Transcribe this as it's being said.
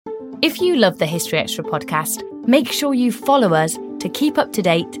If you love the History Extra podcast, make sure you follow us to keep up to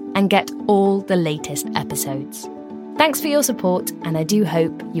date and get all the latest episodes. Thanks for your support, and I do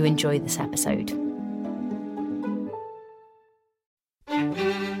hope you enjoy this episode.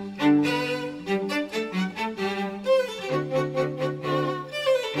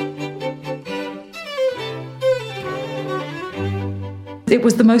 It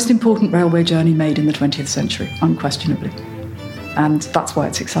was the most important railway journey made in the 20th century, unquestionably. And that's why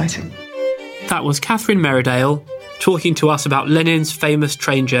it's exciting. That was Catherine Merridale talking to us about Lenin's famous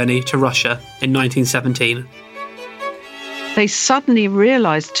train journey to Russia in 1917. They suddenly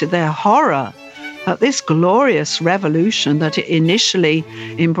realised to their horror that this glorious revolution that initially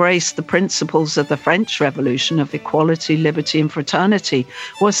embraced the principles of the French Revolution of equality, liberty and fraternity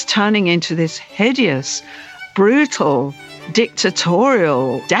was turning into this hideous, brutal,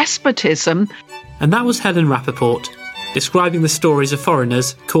 dictatorial despotism. And that was Helen Rappaport, describing the stories of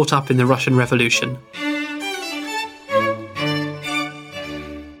foreigners caught up in the Russian Revolution.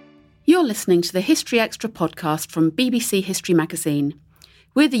 You're listening to the History Extra podcast from BBC History Magazine.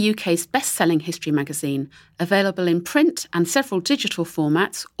 We're the UK's best-selling history magazine, available in print and several digital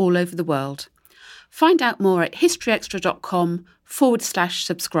formats all over the world. Find out more at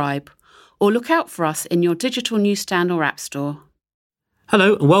historyextra.com/subscribe, or look out for us in your digital newsstand or app store.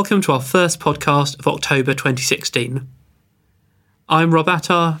 Hello and welcome to our first podcast of October 2016. I'm Rob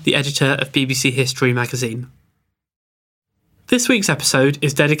Attar, the editor of BBC History Magazine. This week's episode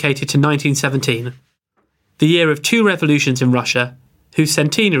is dedicated to 1917, the year of two revolutions in Russia, whose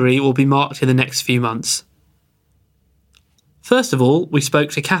centenary will be marked in the next few months. First of all, we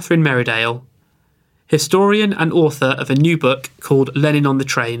spoke to Catherine Merridale, historian and author of a new book called Lenin on the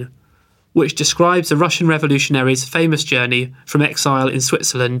Train, which describes the Russian revolutionaries' famous journey from exile in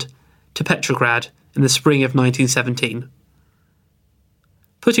Switzerland to Petrograd in the spring of 1917.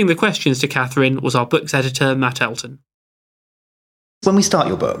 Putting the questions to Catherine was our book's editor, Matt Elton. When we start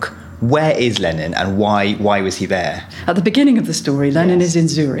your book, where is Lenin and why was he there? At the beginning of the story, Lenin is in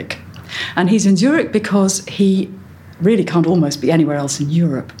Zurich. And he's in Zurich because he really can't almost be anywhere else in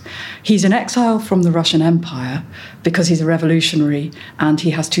Europe. He's in exile from the Russian Empire because he's a revolutionary and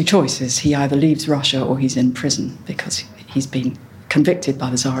he has two choices. He either leaves Russia or he's in prison because he's been convicted by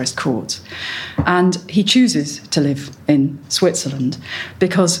the Tsarist courts. And he chooses to live in Switzerland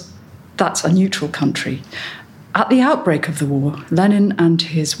because that's a neutral country. At the outbreak of the war, Lenin and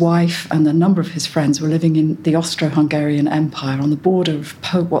his wife and a number of his friends were living in the Austro-Hungarian Empire on the border of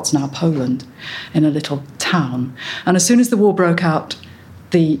what's now Poland, in a little town. And as soon as the war broke out,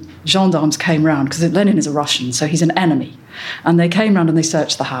 the gendarmes came round, because Lenin is a Russian, so he's an enemy. And they came round and they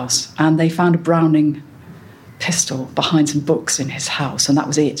searched the house, and they found a Browning pistol behind some books in his house, and that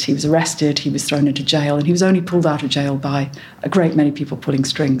was it. He was arrested, he was thrown into jail, and he was only pulled out of jail by a great many people pulling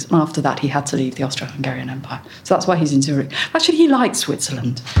strings. And after that, he had to leave the Austro-Hungarian Empire. So that's why he's in Zurich. Actually, he liked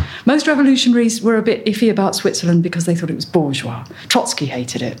Switzerland. Most revolutionaries were a bit iffy about Switzerland because they thought it was bourgeois. Trotsky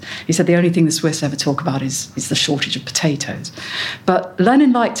hated it. He said the only thing the Swiss ever talk about is the shortage of potatoes. But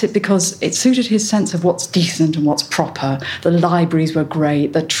Lenin liked it because it suited his sense of what's decent and what's proper. The libraries were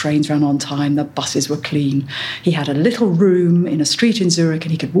great, the trains ran on time, the buses were clean. He had a little room in a street in Zurich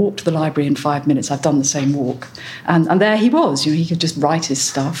and he could walk to the library in 5 minutes. I've done the same walk. And there he was. He could just write his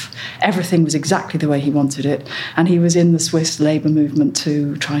stuff. Everything was exactly the way he wanted it. And he was in the Swiss labour movement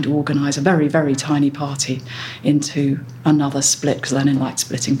too, trying to organise a very, very tiny party into another split, because Lenin liked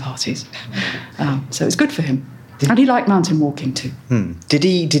splitting parties. So it was good for him. And he liked mountain walking too. Did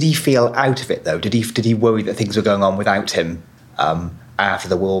he feel out of it, though? Did he worry that things were going on without him after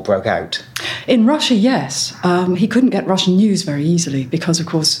the war broke out? In Russia, yes. He couldn't get Russian news very easily because, of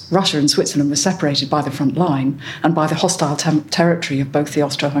course, Russia and Switzerland were separated by the front line and by the hostile territory of both the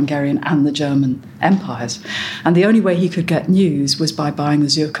Austro-Hungarian and the German empires. And the only way he could get news was by buying the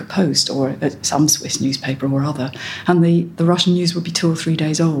Zürcher Post or some Swiss newspaper or other. And the Russian news would be 2 or 3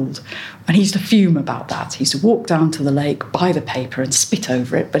 days old. And he used to fume about that. He used to walk down to the lake, buy the paper and spit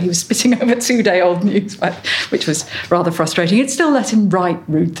over it, but he was spitting over 2-day-old news, which was rather frustrating. It still let him write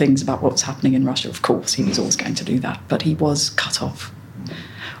rude things about what was happening in Russia, of course. He was always going to do that, but he was cut off.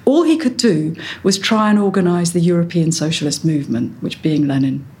 All he could do was try and organise the European socialist movement, which, being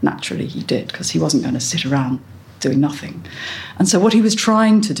Lenin, naturally he did, because he wasn't going to sit around doing nothing. And so what he was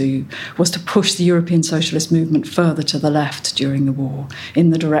trying to do was to push the European socialist movement further to the left during the war, in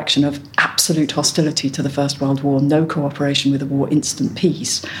the direction of absolute hostility to the First World War, no cooperation with the war, instant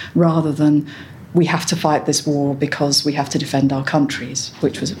peace, rather than we have to fight this war because we have to defend our countries,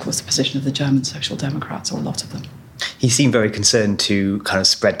 which was, of course, the position of the German Social Democrats, or a lot of them. He seemed very concerned to kind of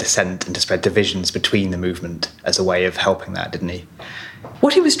spread dissent and to spread divisions between the movement as a way of helping that, didn't he?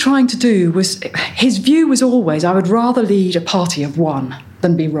 What he was trying to do was, his view was always, I would rather lead a party of one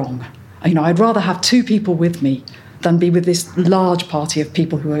than be wrong. I'd rather have two people with me than be with this large party of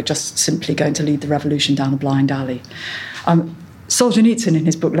people who are just simply going to lead the revolution down a blind alley. Solzhenitsyn, in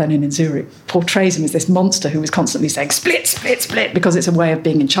his book Lenin in Zurich, portrays him as this monster who was constantly saying, split, split, split, because it's a way of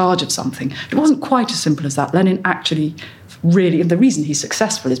being in charge of something. It wasn't quite as simple as that. Lenin actually really, and the reason he's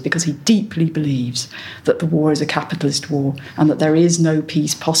successful is because he deeply believes that the war is a capitalist war and that there is no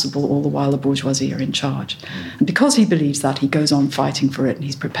peace possible all the while the bourgeoisie are in charge. And because he believes that, he goes on fighting for it, and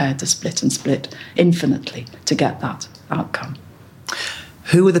he's prepared to split and split infinitely to get that outcome.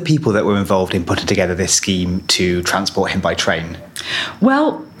 Who were the people that were involved in putting together this scheme to transport him by train?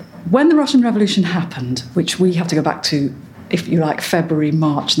 Well, when the Russian Revolution happened, which we have to go back to, if you like, February,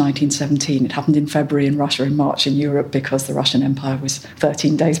 March 1917. It happened in February in Russia, in March in Europe, because the Russian Empire was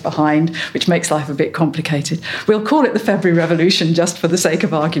 13 days behind, which makes life a bit complicated. We'll call it the February Revolution just for the sake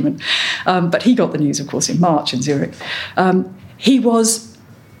of argument. But he got the news, of course, in March in Zurich. He was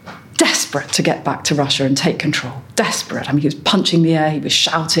desperate to get back to Russia and take control. Desperate. He was punching the air, he was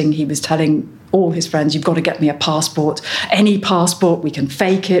shouting, he was telling all his friends, you've got to get me a passport, any passport, we can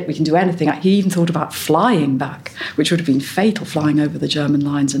fake it, we can do anything. He even thought about flying back, which would have been fatal, flying over the German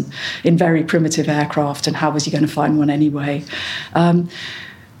lines and in very primitive aircraft, and how was he going to find one anyway?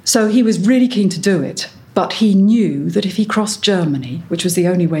 So he was really keen to do it, but he knew that if he crossed Germany, which was the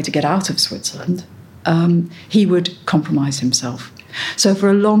only way to get out of Switzerland, he would compromise himself. So for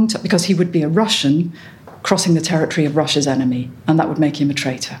a long time, because he would be a Russian crossing the territory of Russia's enemy, and that would make him a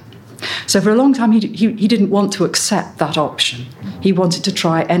traitor. So for a long time, he didn't want to accept that option. He wanted to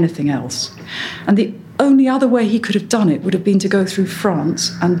try anything else. And the only other way he could have done it would have been to go through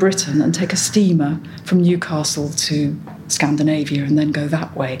France and Britain and take a steamer from Newcastle to Scandinavia and then go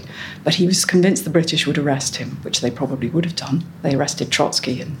that way. But he was convinced the British would arrest him, which they probably would have done. They arrested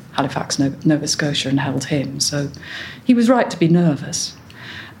Trotsky in Halifax, Nova Scotia, and held him. So he was right to be nervous.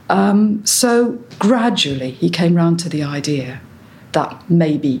 So gradually he came round to the idea that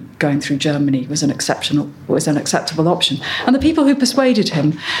maybe going through Germany was an acceptable option. And the people who persuaded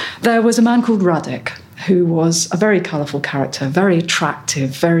him, there was a man called Radek, who was a very colourful character, very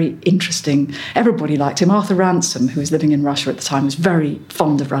attractive, very interesting. Everybody liked him. Arthur Ransome, who was living in Russia at the time, was very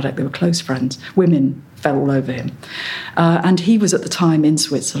fond of Radek. They were close friends. Women fell all over him. And he was at the time in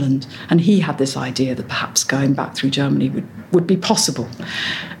Switzerland, and he had this idea that perhaps going back through Germany would be possible.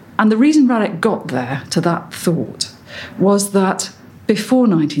 And the reason Radek got there, to that thought, was that before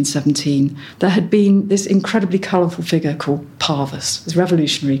 1917, there had been this incredibly colourful figure called Parvus, this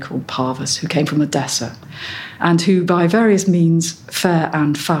revolutionary called Parvus, who came from Odessa, and who, by various means, fair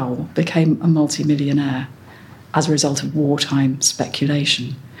and foul, became a multimillionaire as a result of wartime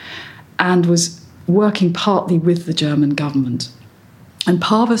speculation, and was working partly with the German government. And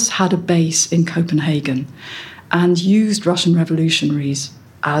Parvus had a base in Copenhagen and used Russian revolutionaries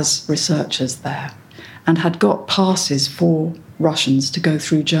as researchers there, and had got passes for Russians to go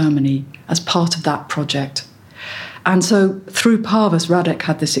through Germany as part of that project. And so through Parvus, Radek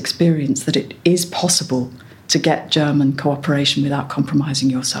had this experience that it is possible to get German cooperation without compromising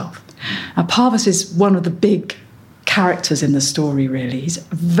yourself. Now, Parvus is one of the big characters in the story, really. He's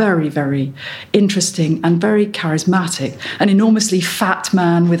very, very interesting and very charismatic. An enormously fat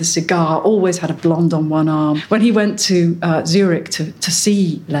man with a cigar, always had a blonde on one arm. When he went to Zurich to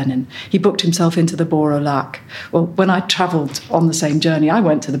see Lenin, he booked himself into the Bore au Lac. Well, when I travelled on the same journey, I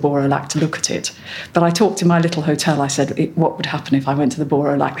went to the Bore au Lac to look at it. But I talked in my little hotel, I said, what would happen if I went to the Bore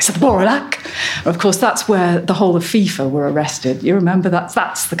au Lac? They said, the Bore au Lac? Of course, that's where the whole of FIFA were arrested. You remember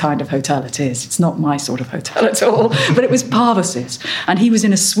that's the kind of hotel it is. It's not my sort of hotel at all. But it was Parvus's, and he was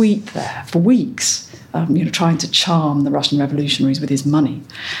in a suite there for weeks, trying to charm the Russian revolutionaries with his money.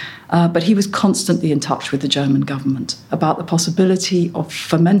 But he was constantly in touch with the German government about the possibility of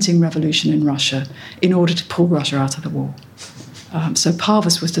fomenting revolution in Russia in order to pull Russia out of the war. So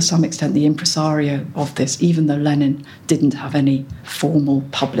Parvus was to some extent the impresario of this, even though Lenin didn't have any formal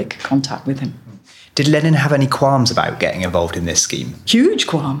public contact with him. Did Lenin have any qualms about getting involved in this scheme? Huge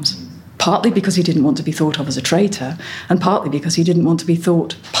qualms. Partly because he didn't want to be thought of as a traitor, and partly because he didn't want to be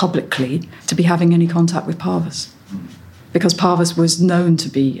thought publicly to be having any contact with Parvus. Because Parvus was known to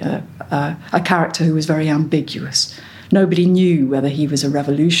be a character who was very ambiguous. Nobody knew whether he was a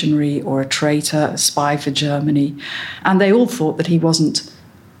revolutionary or a traitor, a spy for Germany, and they all thought that he wasn't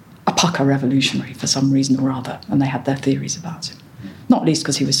a pucker revolutionary for some reason or other, and they had their theories about him, not least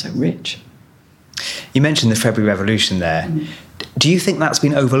because he was so rich. You mentioned the February Revolution there. Do you think that's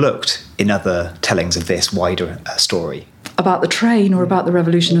been overlooked in other tellings of this wider story? About the train or about the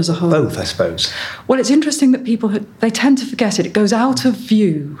revolution as a whole? Both, I suppose. Well, it's interesting that people, they tend to forget it. It goes out of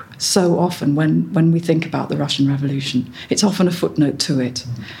view so often when we think about the Russian Revolution. It's often a footnote to it.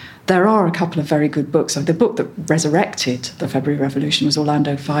 There are a couple of very good books. The book that resurrected the February Revolution was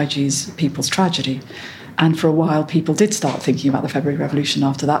Orlando Figes' People's Tragedy. And for a while, people did start thinking about the February Revolution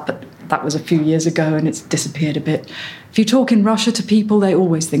after that, but that was a few years ago and it's disappeared a bit. If you talk in Russia to people, they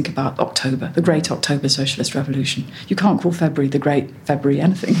always think about October, the Great October Socialist Revolution. You can't call February the Great February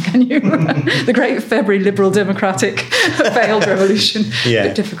anything, can you? The Great February Liberal Democratic failed revolution. Yeah. A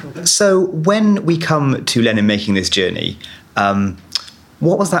bit difficult. So when we come to Lenin making this journey,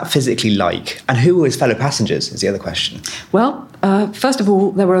 what was that physically like? And who were his fellow passengers is the other question. Well, first of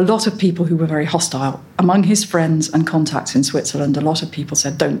all, there were a lot of people who were very hostile. Among his friends and contacts in Switzerland, a lot of people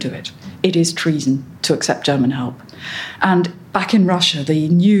said, don't do it. It is treason to accept German help. And back in Russia, the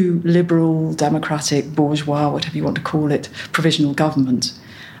new liberal, democratic, bourgeois, whatever you want to call it, provisional government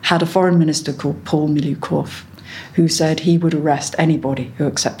had a foreign minister called Paul Milyukov, who said he would arrest anybody who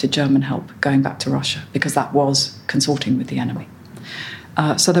accepted German help going back to Russia, because that was consorting with the enemy.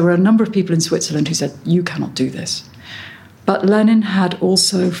 So there were a number of people in Switzerland who said, you cannot do this. But Lenin had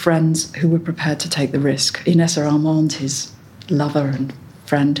also friends who were prepared to take the risk. Inessa Armand, his lover and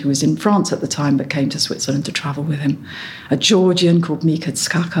friend, who was in France at the time but came to Switzerland to travel with him. A Georgian called Mika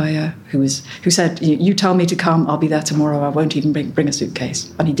Tskakaya, who said, you tell me to come, I'll be there tomorrow, I won't even bring a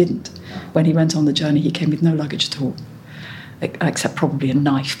suitcase. And he didn't. When he went on the journey, he came with no luggage at all, except probably a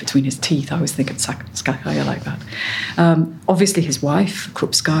knife between his teeth. I always think of Tskakaya like that. Obviously his wife,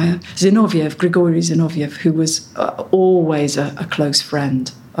 Krupskaya, Grigory Zinoviev, who was always a close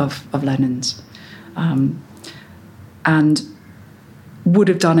friend of Lenin's, and would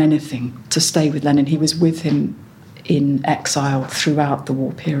have done anything to stay with Lenin. He was with him in exile throughout the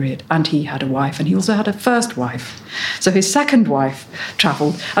war period, and he had a wife, and he also had a first wife. So his second wife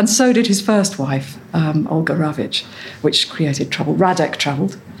travelled, and so did his first wife, Olga Ravich, which created trouble. Radek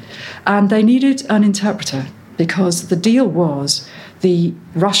travelled, and they needed an interpreter because the deal was the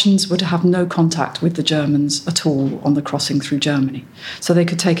Russians were to have no contact with the Germans at all on the crossing through Germany. So they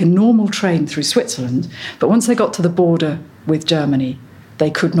could take a normal train through Switzerland, but once they got to the border with Germany, they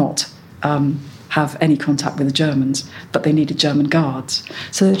could not have any contact with the Germans, but they needed German guards.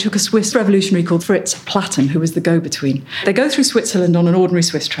 So they took a Swiss revolutionary called Fritz Platten, who was the go-between. They go through Switzerland on an ordinary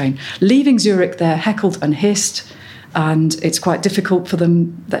Swiss train, leaving Zurich, they're heckled and hissed, and it's quite difficult for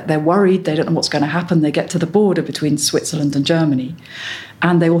them. They're worried, they don't know what's going to happen. They get to the border between Switzerland and Germany,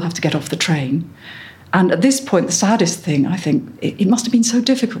 and they all have to get off the train. And at this point, the saddest thing, I think, it must have been so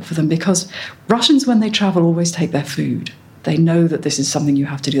difficult for them because Russians, when they travel, always take their food. They know that this is something you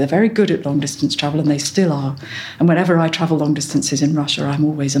have to do. They're very good at long-distance travel, and they still are. And whenever I travel long distances in Russia, I'm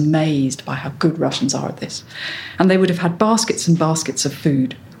always amazed by how good Russians are at this. And they would have had baskets and baskets of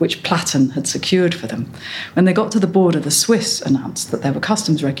food, which Platten had secured for them. When they got to the border, the Swiss announced that there were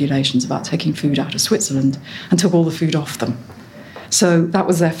customs regulations about taking food out of Switzerland and took all the food off them. So that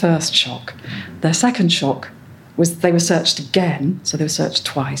was their first shock. Their second shock was they were searched again, so they were searched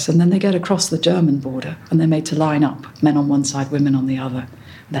twice, and then they get across the German border and they're made to line up, men on one side, women on the other.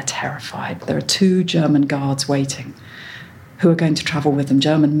 They're terrified. There are 2 German guards waiting who are going to travel with them,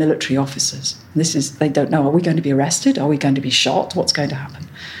 German military officers. They don't know, are we going to be arrested? Are we going to be shot? What's going to happen?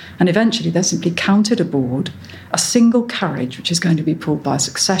 And eventually they're simply counted aboard a single carriage which is going to be pulled by a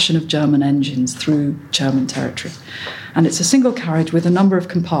succession of German engines through German territory. And it's a single carriage with a number of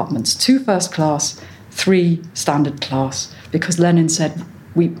compartments, 2 first class, 3 standard class, because Lenin said,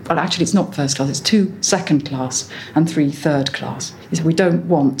 actually it's not first class, it's 2 second class and 3 third class. He said, we don't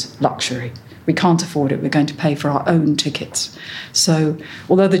want luxury. We can't afford it. We're going to pay for our own tickets. So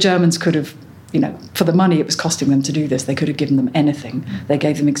although the Germans could have, for the money it was costing them to do this, they could have given them anything. They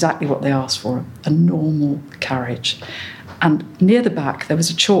gave them exactly what they asked for, a normal carriage. And near the back there was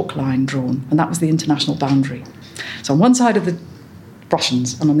a chalk line drawn, and that was the international boundary. So on one side of the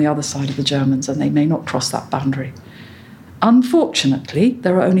Russians and on the other side of the Germans, and they may not cross that boundary. Unfortunately,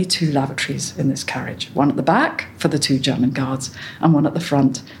 there are only 2 lavatories in this carriage, one at the back for the 2 German guards and one at the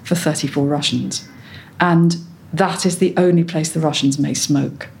front for 34 Russians. And that is the only place the Russians may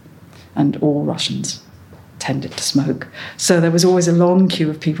smoke, and all Russians tended to smoke. So there was always a long queue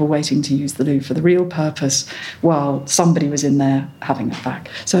of people waiting to use the loo for the real purpose while somebody was in there having a fag.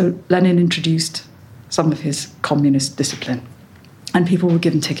 So Lenin introduced some of his communist discipline. And people were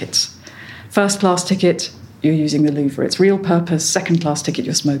given tickets. First class ticket, you're using the loo for its real purpose. Second class ticket,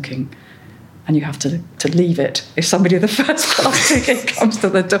 you're smoking. And you have to leave it if somebody with a first class ticket comes to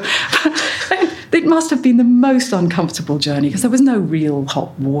the door. It must have been the most uncomfortable journey because there was no real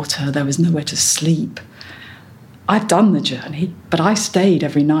hot water. There was nowhere to sleep. I've done the journey, but I stayed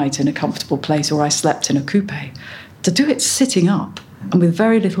every night in a comfortable place or I slept in a coupe. To do it sitting up and with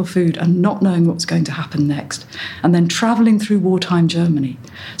very little food and not knowing what was going to happen next, and then travelling through wartime Germany,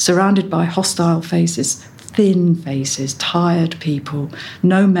 surrounded by hostile faces, thin faces, tired people,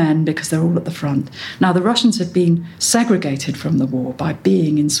 no men because they're all at the front. Now, the Russians had been segregated from the war by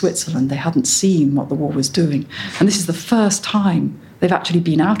being in Switzerland. They hadn't seen what the war was doing. And this is the first time they've actually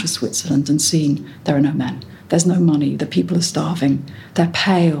been out of Switzerland and seen there are no men. There's no money. The people are starving. They're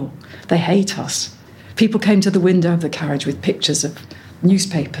pale. They hate us. People came to the window of the carriage with pictures of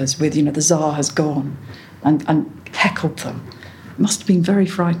newspapers with, the Tsar has gone, and heckled them. It must have been very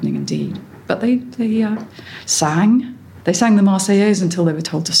frightening indeed. But they sang. They sang the Marseillaise until they were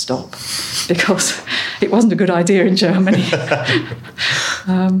told to stop, because it wasn't a good idea in Germany.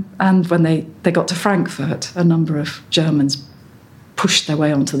 And when they got to Frankfurt, a number of Germans pushed their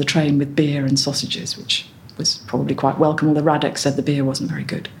way onto the train with beer and sausages, which was probably quite welcome, although Radek said the beer wasn't very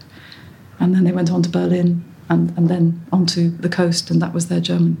good. And then they went on to Berlin and then onto the coast, and that was their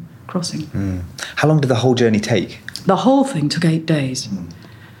German crossing. How long did the whole journey take? The whole thing took 8 days.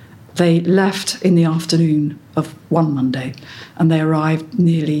 They left in the afternoon of one Monday, and they arrived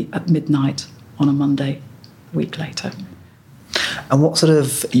nearly at midnight on a Monday a week later. And what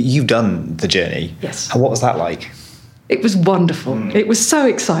you've done the journey. Yes. And what was that like? It was wonderful. It was so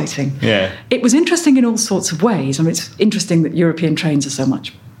exciting. Yeah. It was interesting in all sorts of ways. I mean, it's interesting that European trains are so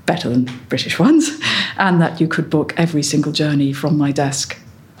much better than British ones, and that you could book every single journey from my desk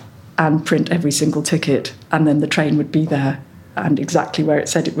and print every single ticket, and then the train would be there and exactly where it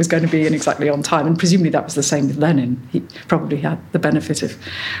said it was going to be and exactly on time. And presumably that was the same with Lenin. He probably had the benefit of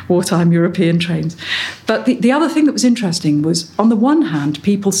wartime European trains. But the other thing that was interesting was, on the one hand,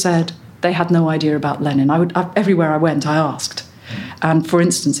 people said they had no idea about Lenin. Everywhere I went, I asked. And for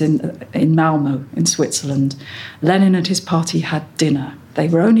instance, in Malmo, in Switzerland, Lenin and his party had dinner. They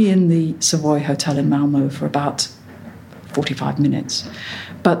were only in the Savoy Hotel in Malmo for about 45 minutes.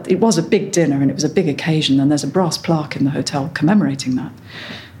 But it was a big dinner and it was a big occasion, and there's a brass plaque in the hotel commemorating that.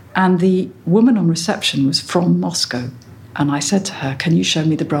 And the woman on reception was from Moscow. And I said to her, "Can you show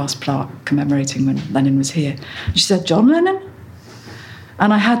me the brass plaque commemorating when Lenin was here?" And she said, "John Lennon?"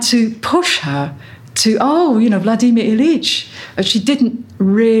 And I had to push her to, Vladimir Ilyich. She didn't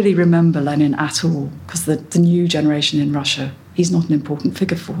really remember Lenin at all, because the new generation in Russia, he's not an important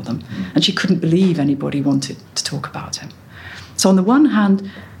figure for them. And she couldn't believe anybody wanted to talk about him. So on the one hand,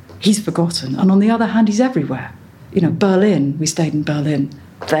 he's forgotten, and on the other hand, he's everywhere. Berlin, we stayed in Berlin.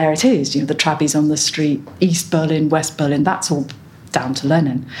 There it is, the trabbies on the street, East Berlin, West Berlin, that's all down to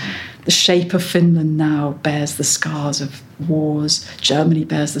Lenin. The shape of Finland now bears the scars of wars. Germany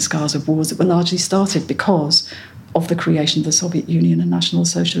bears the scars of wars that were largely started because of the creation of the Soviet Union and National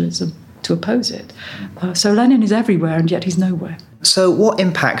Socialism to oppose it. So Lenin is everywhere, and yet he's nowhere. So what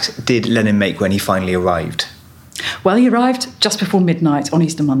impact did Lenin make when he finally arrived? Well, he arrived just before midnight on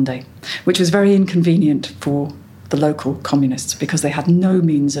Easter Monday, which was very inconvenient for the local communists because they had no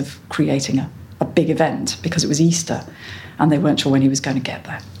means of creating a big event because it was Easter and they weren't sure when he was going to get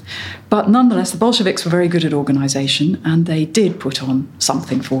there. But nonetheless, the Bolsheviks were very good at organisation, and they did put on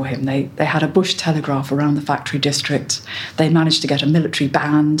something for him. They had a bush telegraph around the factory districts. They managed to get a military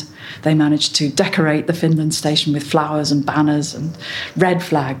band. They managed to decorate the Finland station with flowers and banners and red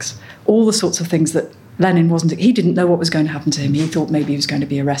flags, all the sorts of things that Lenin he didn't know what was going to happen to him. He thought maybe he was going to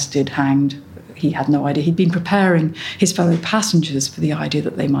be arrested, hanged. He had no idea. He'd been preparing his fellow passengers for the idea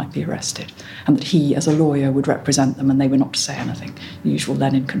that they might be arrested and that he, as a lawyer, would represent them and they were not to say anything. The usual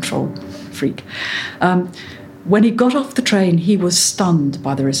Lenin control freak. When he got off the train, he was stunned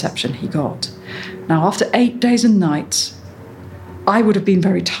by the reception he got. Now, after 8 days and nights, I would have been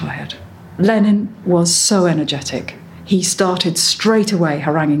very tired. Lenin was so energetic. He started straight away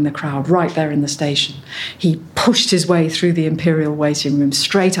haranguing the crowd right there in the station. He pushed his way through the Imperial waiting room,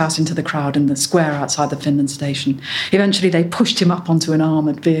 straight out into the crowd in the square outside the Finland station. Eventually, they pushed him up onto an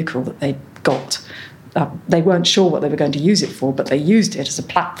armoured vehicle that they'd got. They weren't sure what they were going to use it for, but they used it as a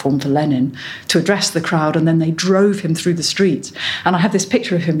platform for Lenin to address the crowd, and then they drove him through the streets. And I have this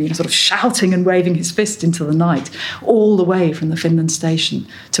picture of him, sort of shouting and waving his fist into the night, all the way from the Finland station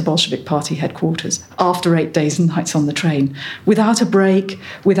to Bolshevik Party headquarters, after 8 days and nights on the train, without a break,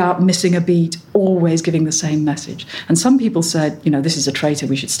 without missing a beat, always giving the same message. And some people said, this is a traitor,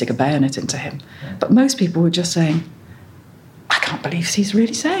 we should stick a bayonet into him. But most people were just saying, I can't believe he's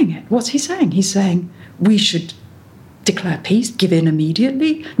really saying it. What's he saying? He's saying, we should declare peace, give in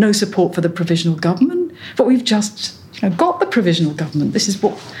immediately, no support for the provisional government. But we've just got the provisional government. This is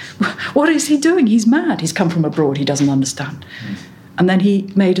what is he doing? He's mad. He's come from abroad. He doesn't understand. And then he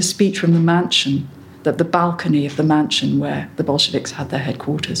made a speech from the mansion that the balcony of the mansion where the Bolsheviks had their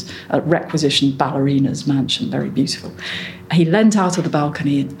headquarters, a requisitioned ballerina's mansion, very beautiful. He leant out of the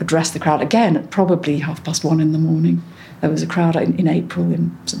balcony and addressed the crowd again at probably 1:30 in the morning. There was a crowd in April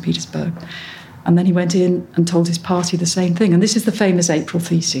in St. Petersburg. And then he went in and told his party the same thing. And this is the famous April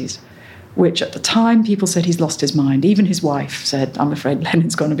Theses, which at the time people said he's lost his mind. Even his wife said, I'm afraid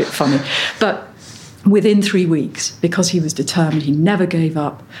Lenin's gone a bit funny. But within 3 weeks, because he was determined, he never gave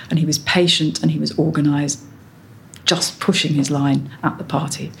up, and he was patient and he was organised, just pushing his line at the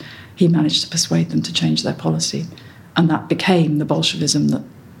party, he managed to persuade them to change their policy. And that became the Bolshevism that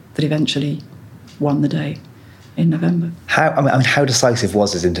eventually won the day in November. How decisive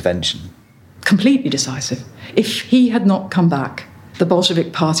was his intervention? Completely decisive. If he had not come back, the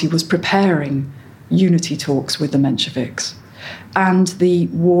Bolshevik Party was preparing unity talks with the Mensheviks. And the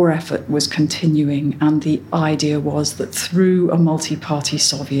war effort was continuing, and the idea was that through a multi-party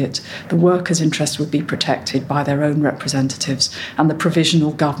Soviet, the workers' interests would be protected by their own representatives, and the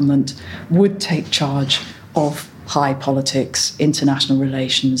provisional government would take charge of high politics, international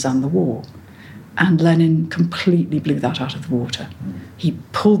relations, and the war. And Lenin completely blew that out of the water. He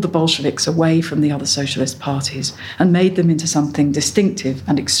pulled the Bolsheviks away from the other socialist parties and made them into something distinctive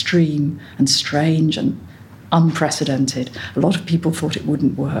and extreme and strange and unprecedented. A lot of people thought it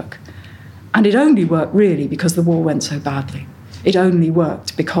wouldn't work. And it only worked really because the war went so badly. It only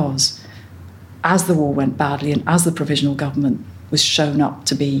worked because as the war went badly and as the provisional government was shown up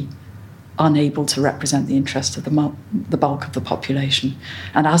to be unable to represent the interests of the bulk of the population,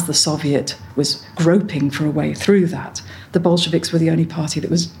 and as the Soviet was groping for a way through that, the Bolsheviks were the only party that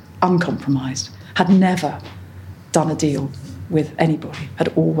was uncompromised, had never done a deal with anybody, had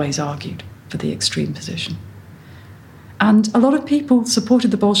always argued for the extreme position. And a lot of people supported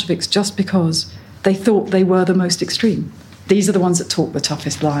the Bolsheviks just because they thought they were the most extreme. These are the ones that talk the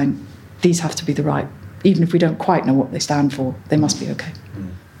toughest line. These have to be the right. Even if we don't quite know what they stand for, they must be okay.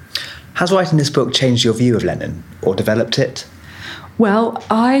 Has writing this book changed your view of Lenin or developed it? Well,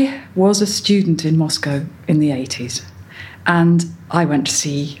 I was a student in Moscow in the 80s, and I went to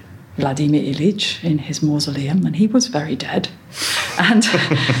see Vladimir Ilyich in his mausoleum, and he was very dead. And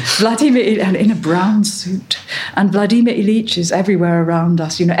Vladimir, and in a brown suit. And Vladimir Ilyich is everywhere around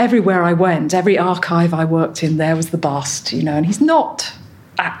us. You know, everywhere I went, every archive I worked in, there was the bust, you know, and he's not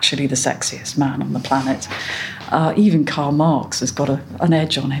actually the sexiest man on the planet. Even Karl Marx has got an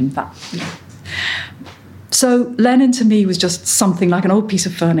edge on him. So Lenin to me was just something like an old piece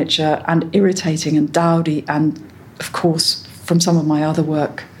of furniture, and irritating and dowdy. And of course, from some of my other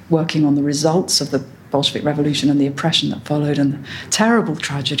work, working on the results of the Bolshevik Revolution and the oppression that followed and the terrible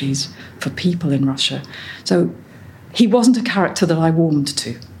tragedies for people in Russia. So he wasn't a character that I warmed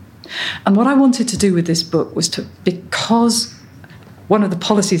to. And what I wanted to do with this book was because one of the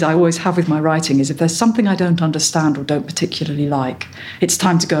policies I always have with my writing is if there's something I don't understand or don't particularly like, it's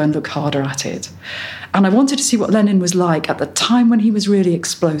time to go and look harder at it. And I wanted to see what Lenin was like at the time when he was really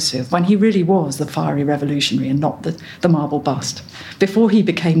explosive, when he really was the fiery revolutionary and not the marble bust, before he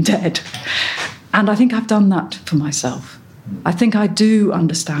became dead. And I think I've done that for myself. I think I do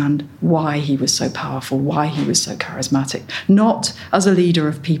understand why he was so powerful, why he was so charismatic. Not as a leader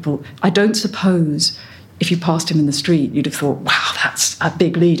of people. I don't suppose if you passed him in the street, you'd have thought, wow, that's a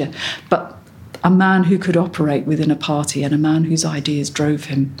big leader. But a man who could operate within a party and a man whose ideas drove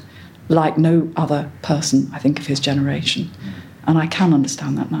him like no other person, I think, of his generation. And I can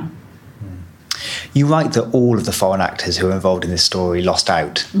understand that now. You write that all of the foreign actors who were involved in this story lost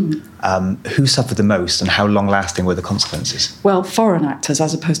out. Who suffered the most and how long-lasting were the consequences? Well, foreign actors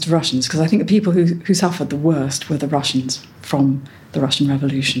as opposed to Russians, because I think the people who suffered the worst were the Russians from the Russian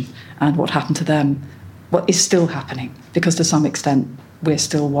Revolution. And what happened to them, what is still happening, because to some extent we're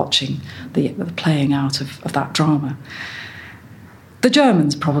still watching the playing out of that drama. The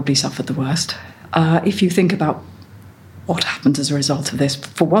Germans probably suffered the worst. If you think about what happened as a result of this,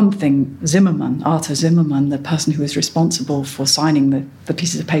 for one thing, Arthur Zimmermann, the person who was responsible for signing the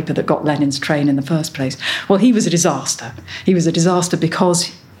pieces of paper that got Lenin's train in the first place, well, he was a disaster. He was a disaster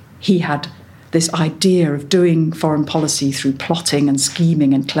because he had this idea of doing foreign policy through plotting and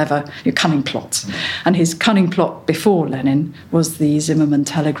scheming and clever, cunning plots. And his cunning plot before Lenin was the Zimmermann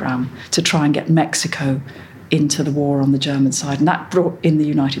telegram to try and get Mexico into the war on the German side, and that brought in the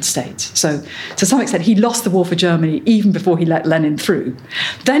United States. So to some extent, he lost the war for Germany even before he let Lenin through.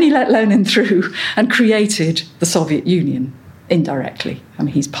 Then he let Lenin through and created the Soviet Union indirectly. I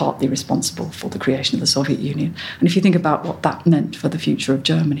mean, he's partly responsible for the creation of the Soviet Union. And if you think about what that meant for the future of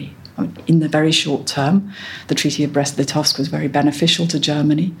Germany, I mean, in the very short term, the Treaty of Brest-Litovsk was very beneficial to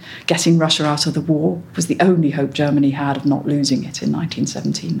Germany. Getting Russia out of the war was the only hope Germany had of not losing it in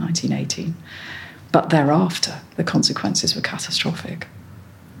 1917, 1918. But thereafter, the consequences were catastrophic.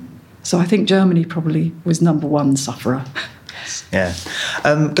 So I think Germany probably was number one sufferer. Yeah.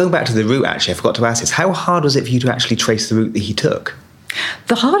 Going back to the route, actually, I forgot to ask this. How hard was it for you to actually trace the route that he took?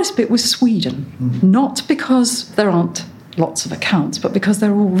 The hardest bit was Sweden, not because there aren't lots of accounts, but because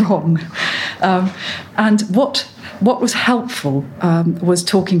they're all wrong. And what was helpful was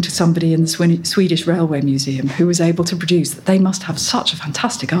talking to somebody in the Swedish Railway Museum who was able to produce, they must have such a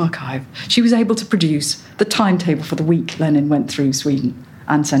fantastic archive. She was able to produce the timetable for the week Lenin went through Sweden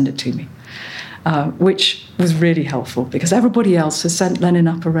and send it to me, which was really helpful because everybody else has sent Lenin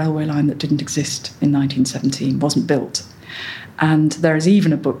up a railway line that didn't exist in 1917, wasn't built. And there is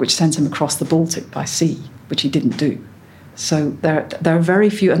even a book which sends him across the Baltic by sea, which he didn't do. So there are very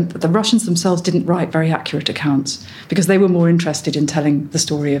few, and the Russians themselves didn't write very accurate accounts because they were more interested in telling the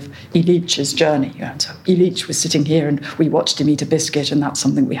story of Ilyich's journey. So Ilyich was sitting here and we watched him eat a biscuit, and that's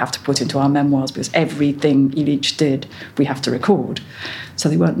something we have to put into our memoirs because everything Ilyich did we have to record. So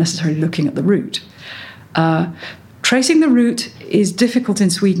they weren't necessarily looking at the route. Tracing the route is difficult in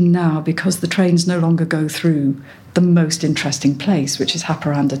Sweden now because the trains no longer go through the most interesting place, which is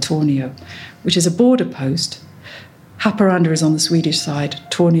Haparanda-Tornio, which is a border post. Haparanda is on the Swedish side,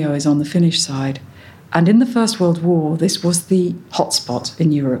 Tornio is on the Finnish side. And in the First World War, this was the hotspot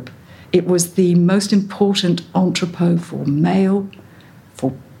in Europe. It was the most important entrepot for mail,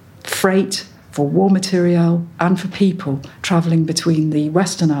 for freight, for war material, and for people travelling between the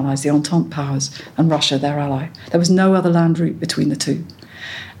Western Allies, the Entente powers, and Russia, their ally. There was no other land route between the two.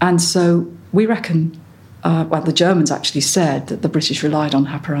 And so we reckon, the Germans actually said that the British relied on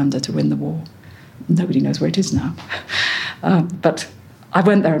Haparanda to win the war. Nobody knows where it is now. But I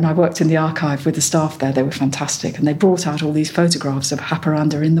went there and I worked in the archive with the staff there. They were fantastic. And they brought out all these photographs of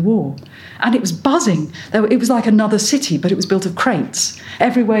Haparanda in the war. And it was buzzing. It was like another city, but it was built of crates.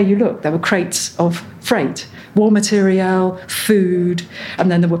 Everywhere you looked, there were crates of freight, war material, food,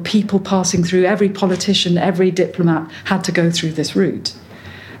 and then there were people passing through. Every politician, every diplomat had to go through this route.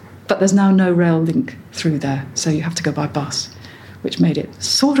 But there's now no rail link through there, so you have to go by bus, which made it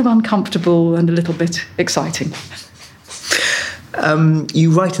sort of uncomfortable and a little bit exciting.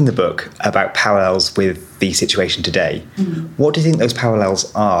 You write in the book about parallels with the situation today. What do you think those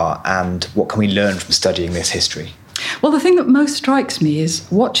parallels are, and what can we learn from studying this history? Well, the thing that most strikes me is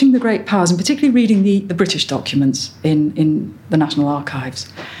watching the great powers, and particularly reading the British documents in the National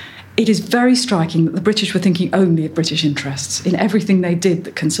Archives. It is very striking that the British were thinking only of British interests in everything they did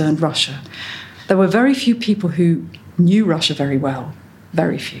that concerned Russia. There were very few people who knew Russia very well,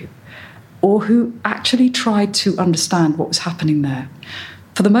 very few, or who actually tried to understand what was happening there.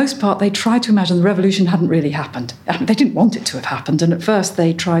 For the most part, they tried to imagine the revolution hadn't really happened. They didn't want it to have happened, and at first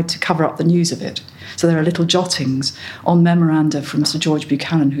they tried to cover up the news of it. So there are little jottings on memoranda from Sir George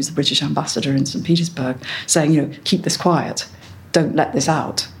Buchanan, who's the British ambassador in St. Petersburg, saying, keep this quiet, don't let this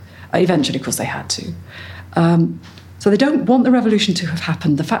out. Eventually, of course, they had to. So they don't want the revolution to have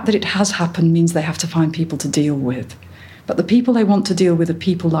happened. The fact that it has happened means they have to find people to deal with. But the people they want to deal with are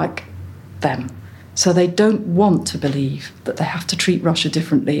people like them. So they don't want to believe that they have to treat Russia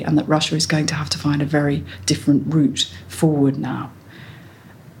differently and that Russia is going to have to find a very different route forward now.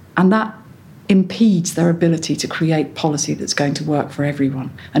 And that impedes their ability to create policy that's going to work for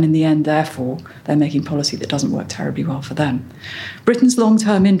everyone. And in the end, therefore, they're making policy that doesn't work terribly well for them. Britain's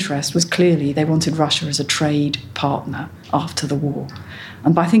long-term interest was clearly they wanted Russia as a trade partner after the war.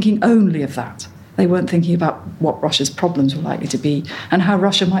 And by thinking only of that, they weren't thinking about what Russia's problems were likely to be and how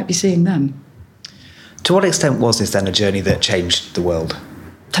Russia might be seeing them. To what extent was this then a journey that changed the world?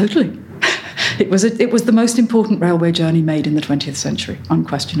 Totally. It was the most important railway journey made in the 20th century,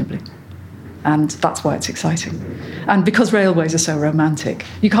 unquestionably. And that's why it's exciting. And because railways are so romantic,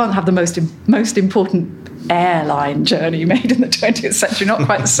 you can't have the most important airline journey made in the 20th century. Not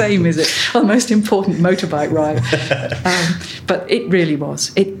quite the same, is it? Or the most important motorbike ride. But it really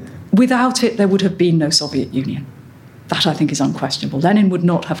was. Without it, there would have been no Soviet Union. That, I think, is unquestionable. Lenin would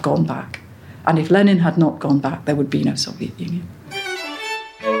not have gone back. And if Lenin had not gone back, there would be no Soviet Union.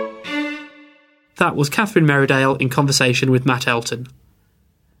 That was Catherine Merridale in conversation with Matt Elton.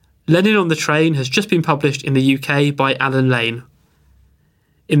 Lenin on the Train has just been published in the UK by Alan Lane.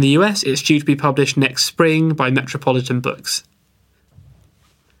 In the US, it's due to be published next spring by Metropolitan Books.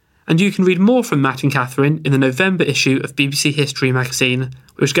 And you can read more from Matt and Catherine in the November issue of BBC History magazine,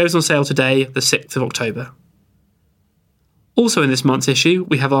 which goes on sale today, the 6th of October. Also in this month's issue,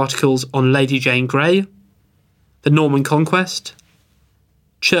 we have articles on Lady Jane Grey, the Norman Conquest,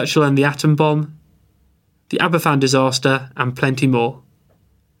 Churchill and the Atom Bomb, the Aberfan disaster, and plenty more.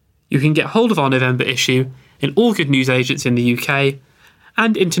 You can get hold of our November issue in all good newsagents in the UK,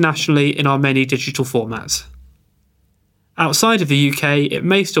 and internationally in our many digital formats. Outside of the UK, it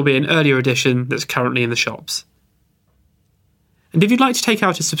may still be an earlier edition that's currently in the shops. And if you'd like to take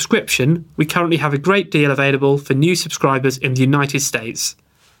out a subscription, we currently have a great deal available for new subscribers in the United States,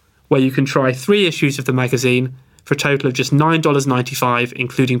 where you can try 3 issues of the magazine for a total of just $9.95,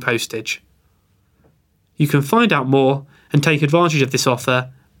 including postage. You can find out more and take advantage of this offer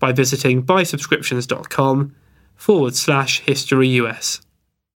by visiting buysubscriptions.com/historyus.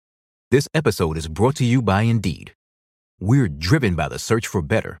 This episode is brought to you by Indeed. We're driven by the search for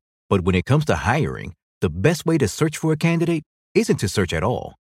better, but when it comes to hiring, the best way to search for a candidate isn't to search at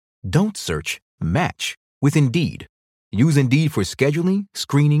all. Don't search, match with Indeed. Use Indeed for scheduling,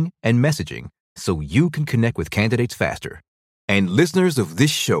 screening, and messaging so you can connect with candidates faster. And listeners of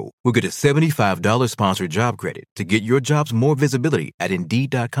this show will get a $75 sponsored job credit to get your jobs more visibility at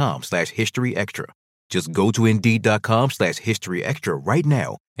Indeed.com/historyextra. Just go to Indeed.com/historyextra right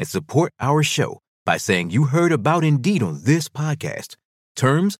now and support our show by saying you heard about Indeed on this podcast.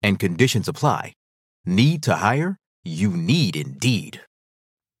 Terms and conditions apply. Need to hire? You need Indeed.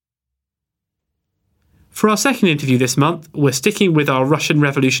 For our second interview this month, we're sticking with our Russian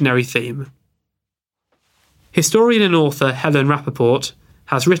revolutionary theme. Historian and author Helen Rappaport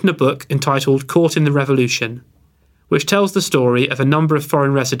has written a book entitled Caught in the Revolution, which tells the story of a number of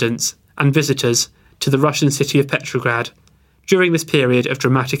foreign residents and visitors to the Russian city of Petrograd during this period of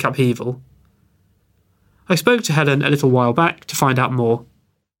dramatic upheaval. I spoke to Helen a little while back to find out more.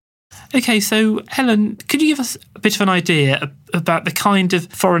 OK, so Helen, could you give us a bit of an idea about the kind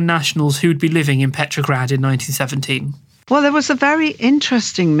of foreign nationals who would be living in Petrograd in 1917? Well, there was a very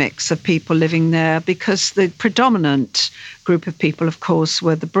interesting mix of people living there because the predominant group of people, of course,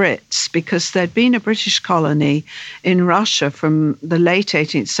 were the Brits, because there'd been a British colony in Russia from the late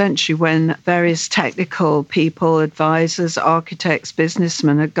 18th century when various technical people, advisors, architects,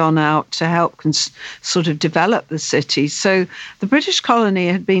 businessmen had gone out to help sort of develop the city. So the British colony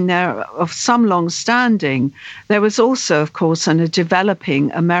had been there of some long standing. There was also, of course, a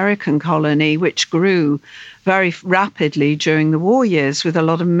developing American colony which grew very rapidly during the war years, with a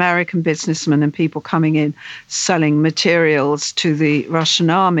lot of American businessmen and people coming in selling materials to the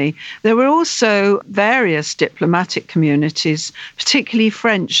Russian army. There were also various diplomatic communities, particularly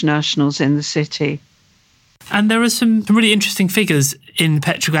French nationals in the city. And there are some really interesting figures in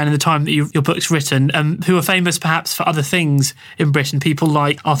Petrograd in the time that your book's written, who are famous perhaps for other things in Britain, people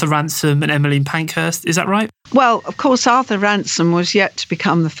like Arthur Ransome and Emmeline Pankhurst. Is that right? Well, of course, Arthur Ransome was yet to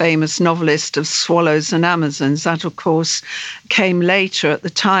become the famous novelist of Swallows and Amazons. That, of course, came later at the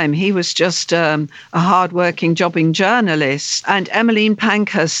time. He was just a hard-working, jobbing journalist. And Emmeline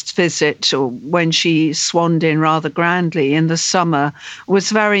Pankhurst's visit, when she swanned in rather grandly in the summer,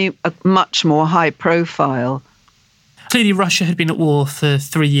 was very much more high profile. Clearly, Russia had been at war for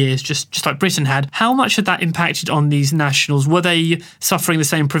 3 years, just like Britain had. How much had that impacted on these nationals? Were they suffering the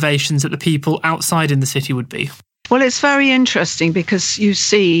same privations that the people outside in the city would be? Well, it's very interesting because you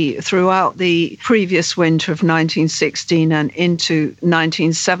see throughout the previous winter of 1916 and into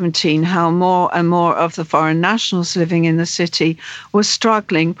 1917 how more and more of the foreign nationals living in the city were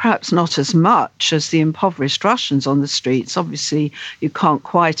struggling, perhaps not as much as the impoverished Russians on the streets. Obviously, you can't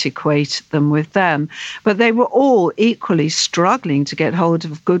quite equate them with them. But they were all equally struggling to get hold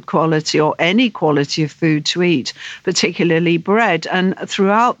of good quality or any quality of food to eat, particularly bread. And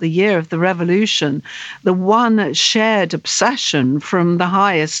throughout the year of the revolution, the one shared obsession from the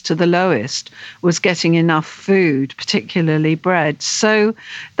highest to the lowest was getting enough food, particularly bread. So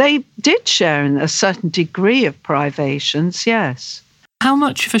they did share in a certain degree of privations, yes. How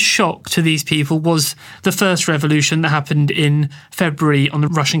much of a shock to these people was the first revolution that happened in February on the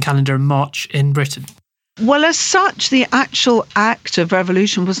Russian calendar and March in Britain? Well, as such, the actual act of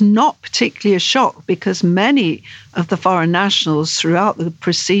revolution was not particularly a shock because many of the foreign nationals throughout the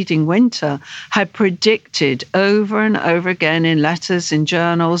preceding winter had predicted over and over again in letters, in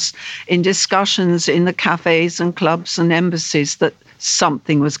journals, in discussions in the cafes and clubs and embassies that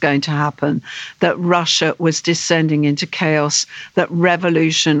something was going to happen, that Russia was descending into chaos, that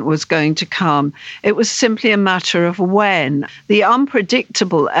revolution was going to come. It was simply a matter of when. The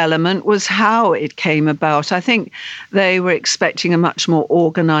unpredictable element was how it came about. I think they were expecting a much more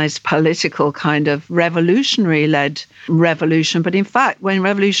organized political kind of revolutionary-led revolution. But in fact, when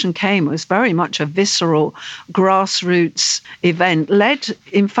revolution came, it was very much a visceral grassroots event, led,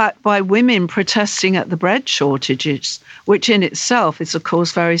 in fact, by women protesting at the bread shortages, which in itself is, of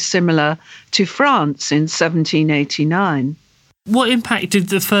course, very similar to France in 1789. What impact did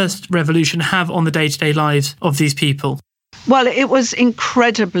the first revolution have on the day-to-day lives of these people? Well, it was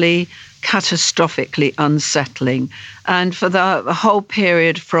incredibly catastrophically unsettling. And for the whole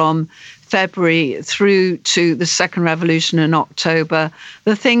period from February through to the Second Revolution in October,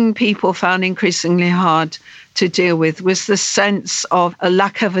 the thing people found increasingly hard to deal with was the sense of a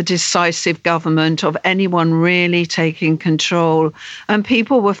lack of a decisive government, of anyone really taking control. And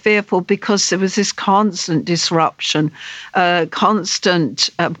people were fearful because there was this constant disruption, constant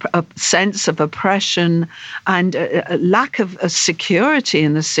a sense of oppression and a lack of security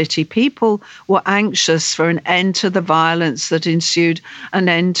in the city. People were anxious for an end to the violence that ensued, an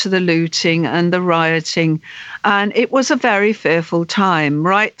end to the looting and the rioting. And it was a very fearful time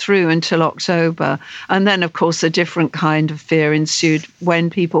right through until October. And then, of course, a different kind of fear ensued when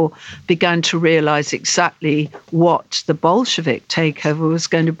people began to realize exactly what the Bolshevik takeover was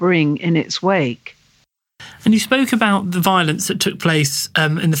going to bring in its wake. And you spoke about the violence that took place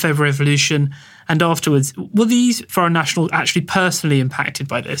in the February Revolution and afterwards. Were these foreign nationals actually personally impacted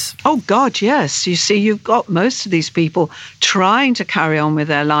by this? Oh, God, yes. You see, you've got most of these people trying to carry on with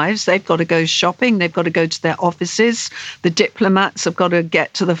their lives. They've got to go shopping. They've got to go to their offices. The diplomats have got to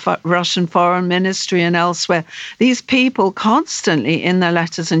get to the Russian Foreign Ministry and elsewhere. These people constantly, in their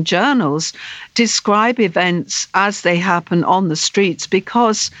letters and journals, describe events as they happen on the streets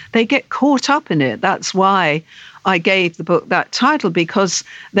because they get caught up in it. That's why I gave the book that title, because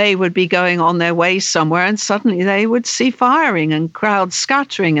they would be going on their way somewhere and suddenly they would see firing and crowds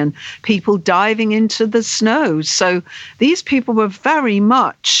scattering and people diving into the snow. So these people were very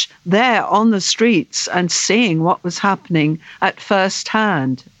much there on the streets and seeing what was happening at first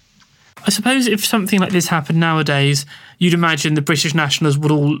hand. I suppose if something like this happened nowadays, you'd imagine the British nationals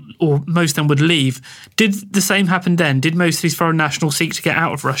would all, or most of them would leave. Did the same happen then? Did most of these foreign nationals seek to get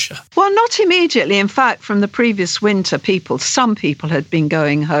out of Russia? Well, not immediately. In fact, from the previous winter, some people had been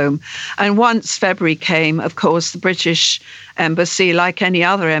going home. And once February came, of course, the British embassy, like any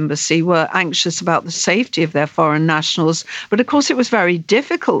other embassy, were anxious about the safety of their foreign nationals. But of course, it was very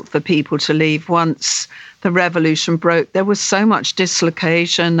difficult for people to leave once the revolution broke. There was so much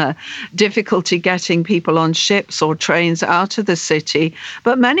dislocation, difficulty getting people on ships or trains out of the city.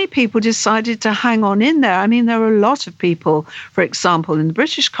 But many people decided to hang on in there. I mean, there were a lot of people, for example, in the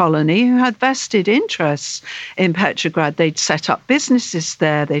British colony who had vested interests in Petrograd. They'd set up businesses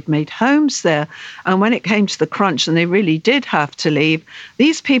there, they'd made homes there. And when it came to the crunch and they really did have to leave,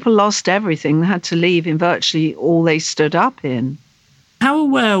 these people lost everything. They had to leave in virtually all they stood up in. How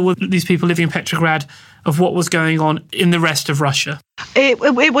aware were these people living in Petrograd of what was going on in the rest of Russia?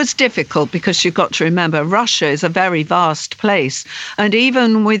 It was difficult because you've got to remember Russia is a very vast place. And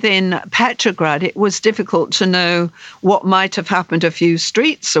even within Petrograd, it was difficult to know what might have happened a few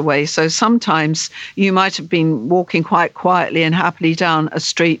streets away. So sometimes you might have been walking quite quietly and happily down a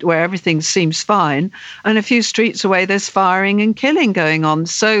street where everything seems fine. And a few streets away, there's firing and killing going on.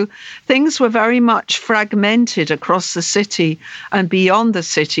 So things were very much fragmented across the city and beyond the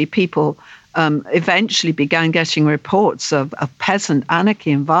city. People eventually began getting reports of peasant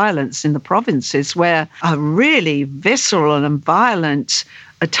anarchy and violence in the provinces, where a really visceral and violent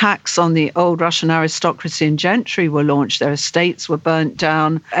attacks on the old Russian aristocracy and gentry were launched. Their estates were burnt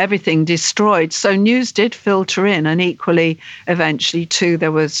down, everything destroyed. So news did filter in, and equally, eventually, too,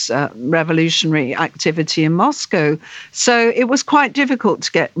 there was revolutionary activity in Moscow. So it was quite difficult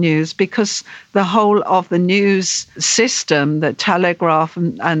to get news because the whole of the news system, the telegraph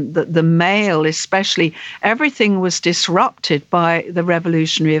and the mail especially, everything was disrupted by the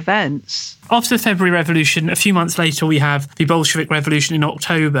revolutionary events. After the February Revolution, a few months later, we have the Bolshevik Revolution in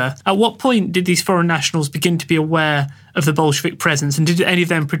October. At what point did these foreign nationals begin to be aware of the Bolshevik presence, and did any of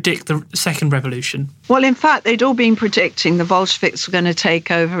them predict the Second Revolution? Well, in fact, they'd all been predicting the Bolsheviks were going to take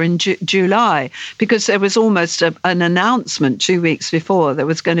over in July, because there was almost an announcement 2 weeks before there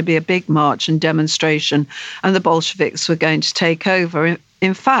was going to be a big march and demonstration, and the Bolsheviks were going to take over.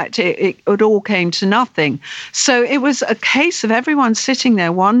 In fact, it all came to nothing. So it was a case of everyone sitting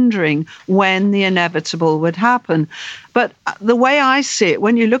there wondering when the inevitable would happen. But the way I see it,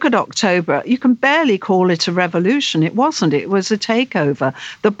 when you look at October, you can barely call it a revolution. It wasn't. It was a takeover.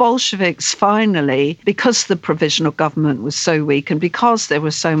 The Bolsheviks finally, because the provisional government was so weak and because there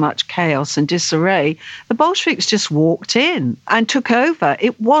was so much chaos and disarray, the Bolsheviks just walked in and took over.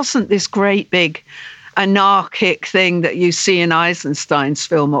 It wasn't this great big anarchic thing that you see in Eisenstein's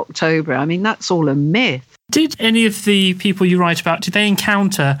film October. I mean, that's all a myth. Did any of the people you write about, did they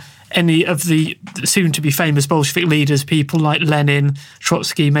encounter any of the soon-to-be famous Bolshevik leaders, people like Lenin,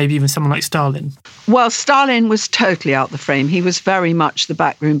 Trotsky, maybe even someone like Stalin? Well, Stalin was totally out the frame. He was very much the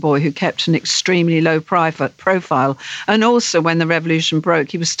backroom boy who kept an extremely low private profile. And also, when the revolution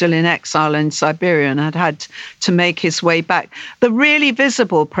broke, he was still in exile in Siberia and had to make his way back. The really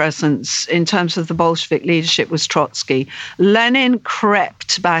visible presence in terms of the Bolshevik leadership was Trotsky. Lenin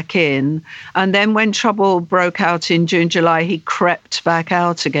crept back in, and then when trouble broke out in June, July, he crept back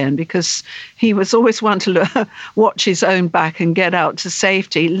out again because he was always one to watch his own back and get out to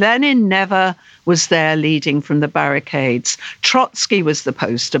safety. Lenin never was there leading from the barricades. Trotsky was the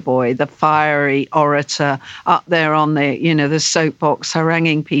poster boy, the fiery orator up there on the soapbox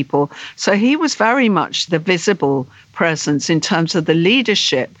haranguing people. So he was very much the visible presence in terms of the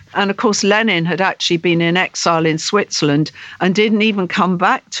leadership. And of course, Lenin had actually been in exile in Switzerland and didn't even come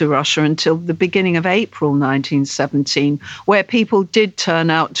back to Russia until the beginning of April 1917, where people did turn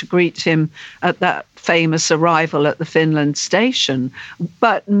out to greet him at that famous arrival at the Finland station.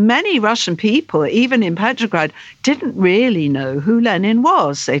 But many Russian people, even in Petrograd, didn't really know who Lenin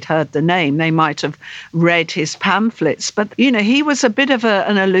was. They'd heard the name. They might have read his pamphlets. But, he was a bit of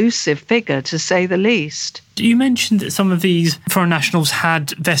an elusive figure, to say the least. You mentioned that some of these foreign nationals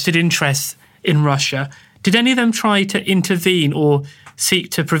had vested interests in Russia. Did any of them try to intervene or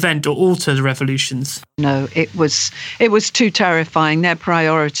seek to prevent or alter the revolutions? No, it was too terrifying. Their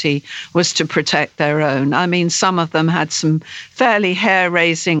priority was to protect their own. I mean, some of them had some fairly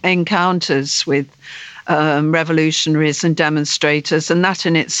hair-raising encounters with revolutionaries and demonstrators, and that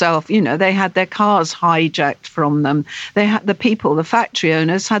in itself, they had their cars hijacked from them. They had the factory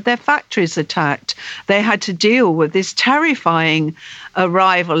owners had their factories attacked. They had to deal with this terrifying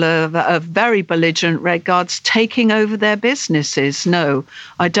arrival of very belligerent Red Guards taking over their businesses. No,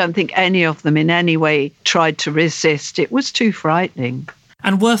 I don't think any of them in any way tried to resist. It was too frightening.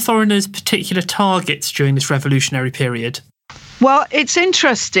 And were foreigners particular targets during this revolutionary period? Well, it's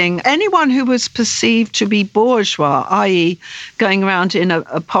interesting. Anyone who was perceived to be bourgeois, i.e. going around in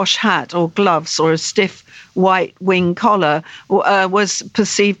a posh hat or gloves or a stiff white wing collar, was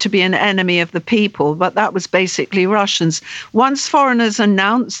perceived to be an enemy of the people, but that was basically Russians. Once foreigners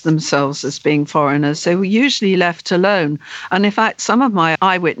announced themselves as being foreigners, they were usually left alone. And in fact, some of my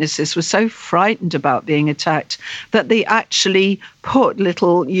eyewitnesses were so frightened about being attacked that they actually put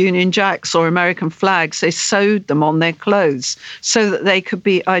little Union Jacks or American flags, they sewed them on their clothes so that they could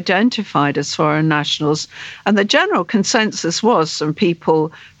be identified as foreign nationals. And the general consensus was from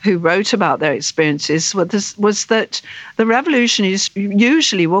people who wrote about their experiences was that the revolutionaries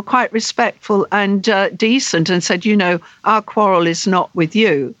usually were quite respectful and decent and said, our quarrel is not with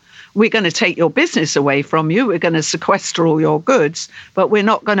you. We're going to take your business away from you. We're going to sequester all your goods, but we're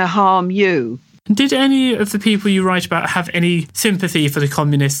not going to harm you. Did any of the people you write about have any sympathy for the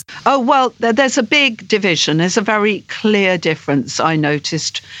communists? Oh, well, there's a big division. There's a very clear difference I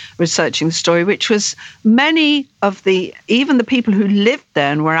noticed researching the story, which was many of even the people who lived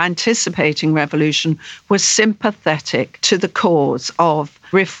there and were anticipating revolution were sympathetic to the cause of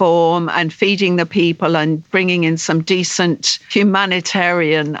reform and feeding the people and bringing in some decent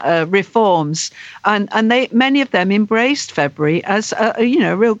humanitarian reforms. And many of them embraced February as a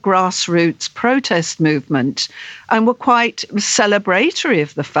real grassroots protest movement and were quite celebratory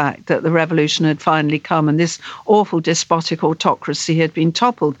of the fact that the revolution had finally come and this awful despotic autocracy had been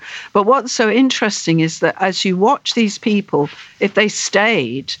toppled. But what's so interesting is that as you watch these people, if they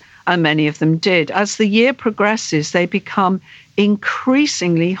stayed, and many of them did, as the year progresses, they become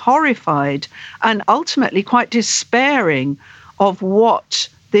increasingly horrified and ultimately quite despairing of what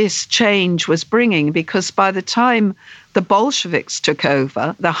this change was bringing, because by the time the Bolsheviks took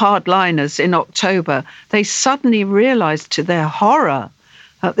over, the hardliners in October, they suddenly realized to their horror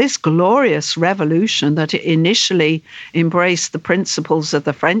that this glorious revolution that initially embraced the principles of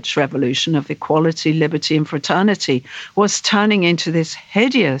the French Revolution of equality, liberty and fraternity was turning into this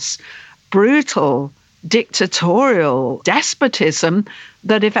hideous, brutal, dictatorial despotism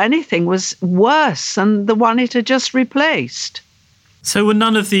that, if anything, was worse than the one it had just replaced. So were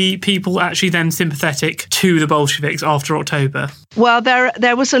none of the people actually then sympathetic to the Bolsheviks after October? Well,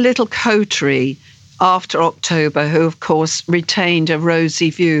 there was a little coterie after October who, of course, retained a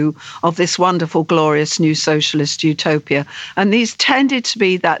rosy view of this wonderful, glorious new socialist utopia. And these tended to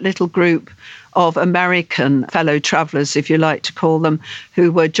be that little group of American fellow travellers, if you like to call them,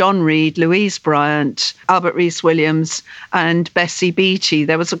 who were John Reed, Louise Bryant, Albert Rees Williams and Bessie Beatty.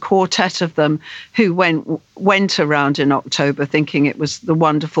 There was a quartet of them who went went around in October thinking it was the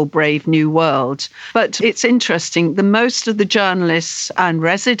wonderful, brave new world. But it's interesting, most of the journalists and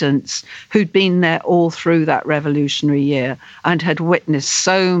residents who'd been there all through that revolutionary year and had witnessed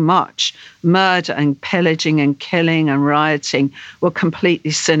so much murder and pillaging and killing and rioting were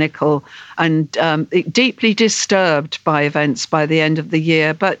completely cynical and deeply disturbed by events by the end of the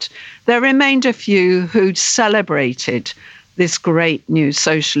year. But there remained a few who'd celebrated this great new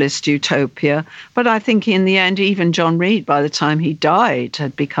socialist utopia. But I think in the end, even John Reed, by the time he died,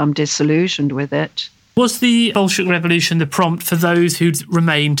 had become disillusioned with it. Was the Bolshevik Revolution the prompt for those who'd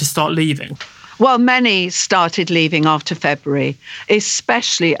remained to start leaving? Well, many started leaving after February,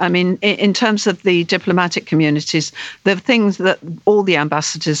 especially, in terms of the diplomatic communities, the things that all the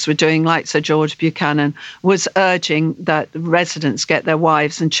ambassadors were doing, like Sir George Buchanan, was urging that residents get their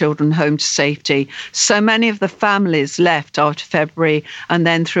wives and children home to safety. So many of the families left after February and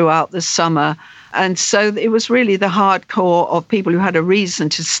then throughout the summer. And so it was really the hardcore of people who had a reason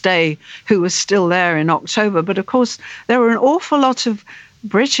to stay who were still there in October. But of course, there were an awful lot of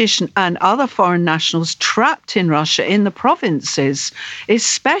British and other foreign nationals trapped in Russia in the provinces,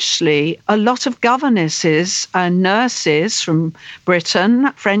 especially a lot of governesses and nurses from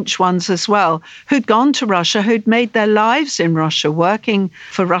Britain, French ones as well, who'd gone to Russia, who'd made their lives in Russia, working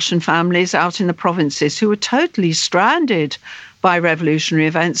for Russian families out in the provinces, who were totally stranded by revolutionary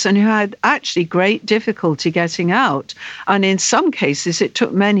events and who had actually great difficulty getting out. And in some cases, it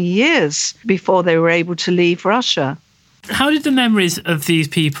took many years before they were able to leave Russia. How did the memories of these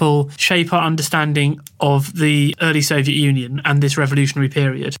people shape our understanding of the early Soviet Union and this revolutionary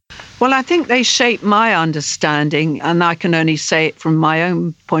period? Well, I think they shaped my understanding, and I can only say it from my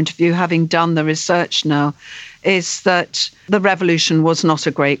own point of view, having done the research now, is that the revolution was not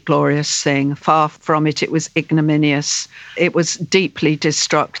a great, glorious thing. Far from it. It was ignominious. It was deeply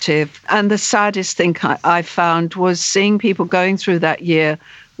destructive. And the saddest thing I found was seeing people going through that year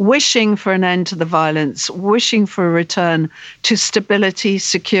wishing for an end to the violence, wishing for a return to stability,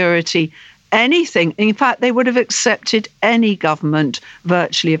 security, anything. In fact, they would have accepted any government,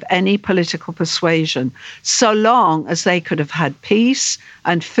 virtually of any political persuasion, so long as they could have had peace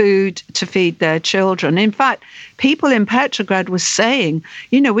and food to feed their children. In fact, people in Petrograd were saying,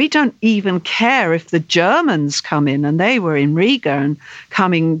 we don't even care if the Germans come in, and they were in Riga and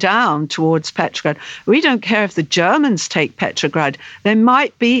coming down towards Petrograd. We don't care if the Germans take Petrograd. There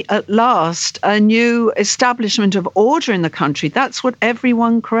might be at last a new establishment of order in the country. That's what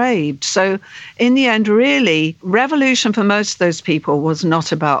everyone craved. So in the end, really, revolution for most of those people was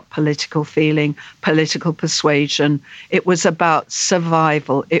not about political feeling, political persuasion. It was about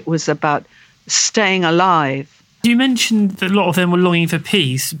survival. It was about staying alive. You mentioned that a lot of them were longing for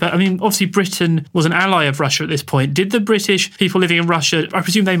peace, but obviously Britain was an ally of Russia at this point. Did the British people living in Russia, I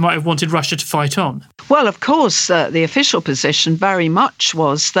presume they might have wanted Russia to fight on? Well, of course, the official position very much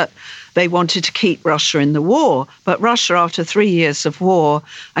was that they wanted to keep Russia in the war. But Russia, after 3 years of war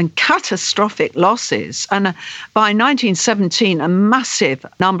and catastrophic losses, and by 1917, a massive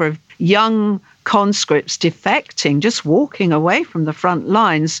number of young conscripts defecting, just walking away from the front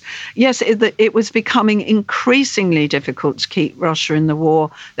lines. Yes, it was becoming increasingly difficult to keep Russia in the war.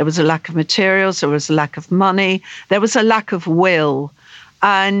 There was a lack of materials, there was a lack of money, there was a lack of will.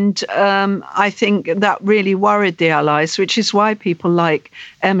 And I think that really worried the Allies, which is why people like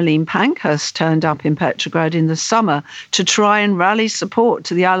Emmeline Pankhurst turned up in Petrograd in the summer to try and rally support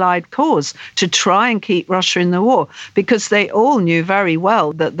to the Allied cause, to try and keep Russia in the war, because they all knew very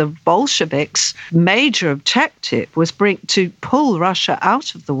well that the Bolsheviks' major objective was to pull Russia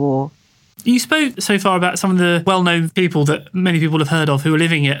out of the war. You spoke so far about some of the well-known people that many people have heard of who were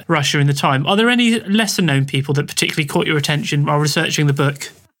living in Russia in the time. Are there any lesser-known people that particularly caught your attention while researching the book?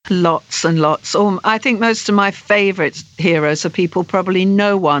 Lots and lots. I think most of my favourite heroes are people probably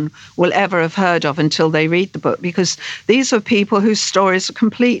no one will ever have heard of until they read the book, because these are people whose stories are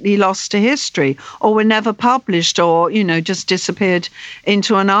completely lost to history or were never published or, just disappeared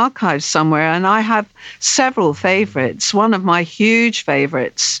into an archive somewhere. And I have several favourites. One of my huge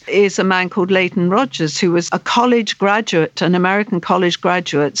favourites is a man called Leighton Rogers, who was a college graduate, an American college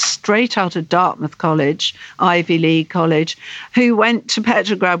graduate, straight out of Dartmouth College, Ivy League College, who went to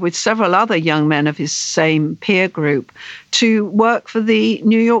Petrograd with several other young men of his same peer group to work for the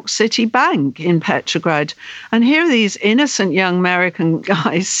New York City Bank in Petrograd. And here are these innocent young American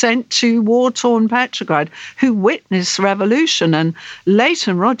guys sent to war-torn Petrograd who witnessed revolution. And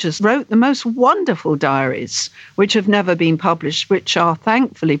Leighton Rogers wrote the most wonderful diaries, which have never been published, which are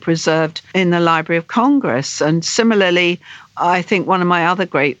thankfully preserved in the Library of Congress. And similarly, I think one of my other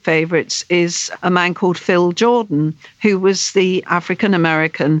great favourites is a man called Phil Jordan, who was the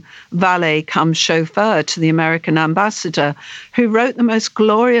African-American valet cum chauffeur to the American ambassador, who wrote the most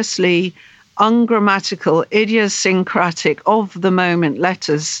gloriously ungrammatical, idiosyncratic, of-the-moment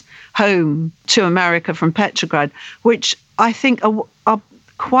letters home to America from Petrograd, which I think are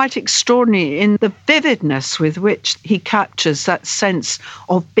quite extraordinary in the vividness with which he captures that sense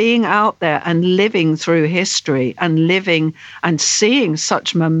of being out there and living through history and living and seeing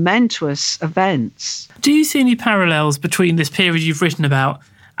such momentous events. Do you see any parallels between this period you've written about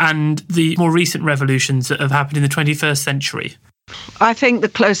and the more recent revolutions that have happened in the 21st century? I think the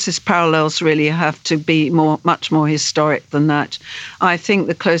closest parallels really have to be much more historic than that. I think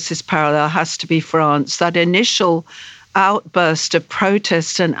the closest parallel has to be France. That initial outburst of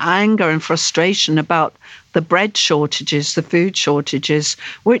protest and anger and frustration about the bread shortages, the food shortages,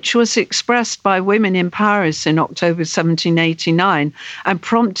 which was expressed by women in Paris in October 1789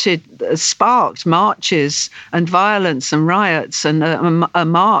 and sparked marches and violence and riots and a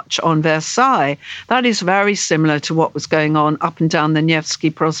march on Versailles. That is very similar to what was going on up and down the Nevsky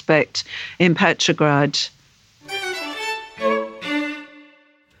Prospect in Petrograd.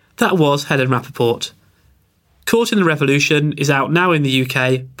 That was Helen Rappaport. Caught in the Revolution is out now in the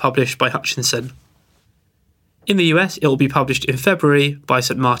UK, published by Hutchinson. In the US, it will be published in February by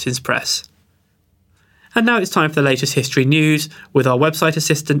St Martin's Press. And now it's time for the latest history news with our website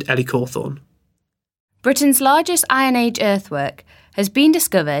assistant Ellie Cawthorne. Britain's largest Iron Age earthwork has been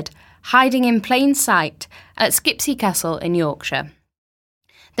discovered hiding in plain sight at Skipsea Castle in Yorkshire.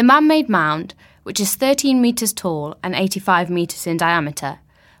 The man-made mound, which is 13 metres tall and 85 metres in diameter,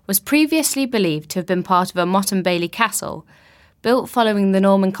 was previously believed to have been part of a Motte and Bailey castle, built following the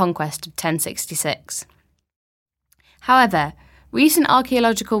Norman conquest of 1066. However, recent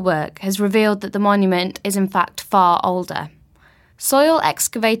archaeological work has revealed that the monument is in fact far older. Soil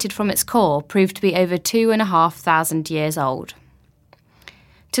excavated from its core proved to be over 2,500 years old.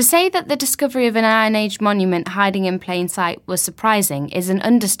 To say that the discovery of an Iron Age monument hiding in plain sight was surprising is an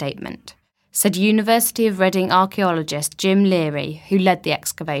understatement, said University of Reading archaeologist Jim Leary, who led the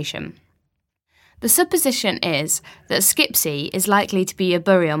excavation. The supposition is that Skipsea is likely to be a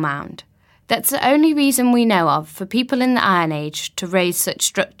burial mound. That's the only reason we know of for people in the Iron Age to raise such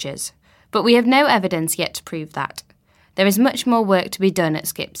structures, but we have no evidence yet to prove that. There is much more work to be done at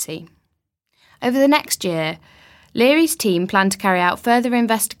Skipsea. Over the next year, Leary's team plan to carry out further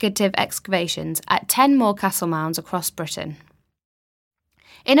investigative excavations at 10 more castle mounds across Britain.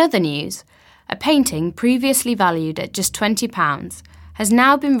 In other news, a painting previously valued at just £20 has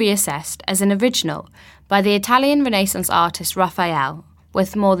now been reassessed as an original by the Italian Renaissance artist Raphael,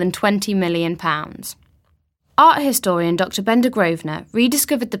 worth more than £20 million. Art historian Dr Benda Grosvenor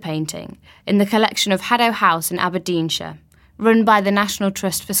rediscovered the painting in the collection of Haddow House in Aberdeenshire, run by the National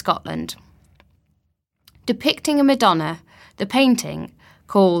Trust for Scotland. Depicting a Madonna, the painting,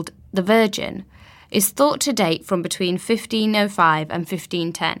 called The Virgin, is thought to date from between 1505 and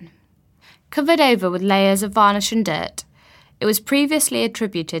 1510. Covered over with layers of varnish and dirt, it was previously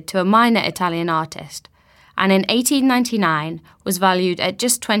attributed to a minor Italian artist, and in 1899 was valued at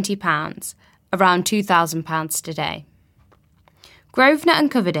just £20, around £2,000 today. Grosvenor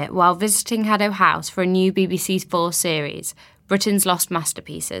uncovered it while visiting Haddow House for a new BBC 4 series, Britain's Lost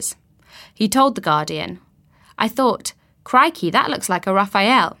Masterpieces. He told The Guardian, "I thought, crikey, that looks like a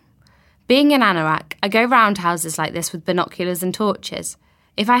Raphael. Being in Anorak, I go round houses like this with binoculars and torches.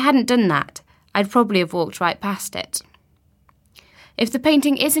 If I hadn't done that, I'd probably have walked right past it." If the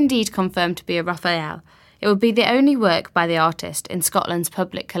painting is indeed confirmed to be a Raphael, it would be the only work by the artist in Scotland's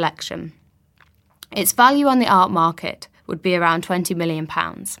public collection. Its value on the art market would be around £20 million.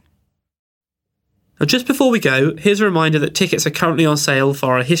 Now, just before we go, here's a reminder that tickets are currently on sale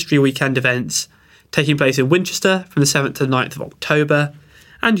for our History Weekend events, taking place in Winchester from the 7th to the 9th of October,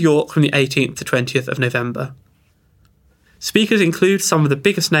 and York from the 18th to 20th of November. Speakers include some of the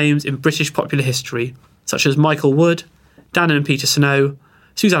biggest names in British popular history, such as Michael Wood, Dan and Peter Snow,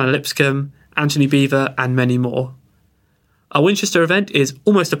 Susanna Lipscomb, Anthony Beaver, and many more. Our Winchester event is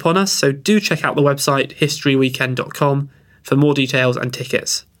almost upon us, so do check out the website historyweekend.com for more details and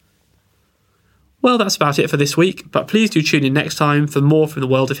tickets. Well, that's about it for this week, but please do tune in next time for more from the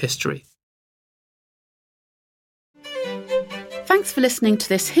world of history. Thanks for listening to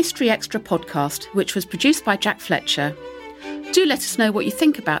this History Extra podcast, which was produced by Jack Fletcher. Do let us know what you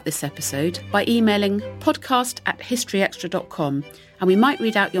think about this episode by emailing podcast@historyextra.com, and we might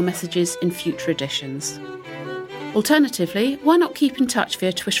read out your messages in future editions. Alternatively, why not keep in touch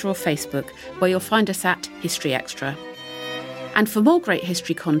via Twitter or Facebook, where you'll find us at History Extra. And for more great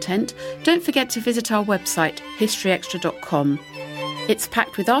history content, don't forget to visit our website, historyextra.com. It's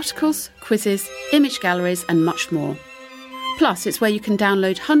packed with articles, quizzes, image galleries and much more. Plus, it's where you can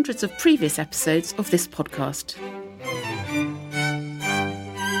download hundreds of previous episodes of this podcast.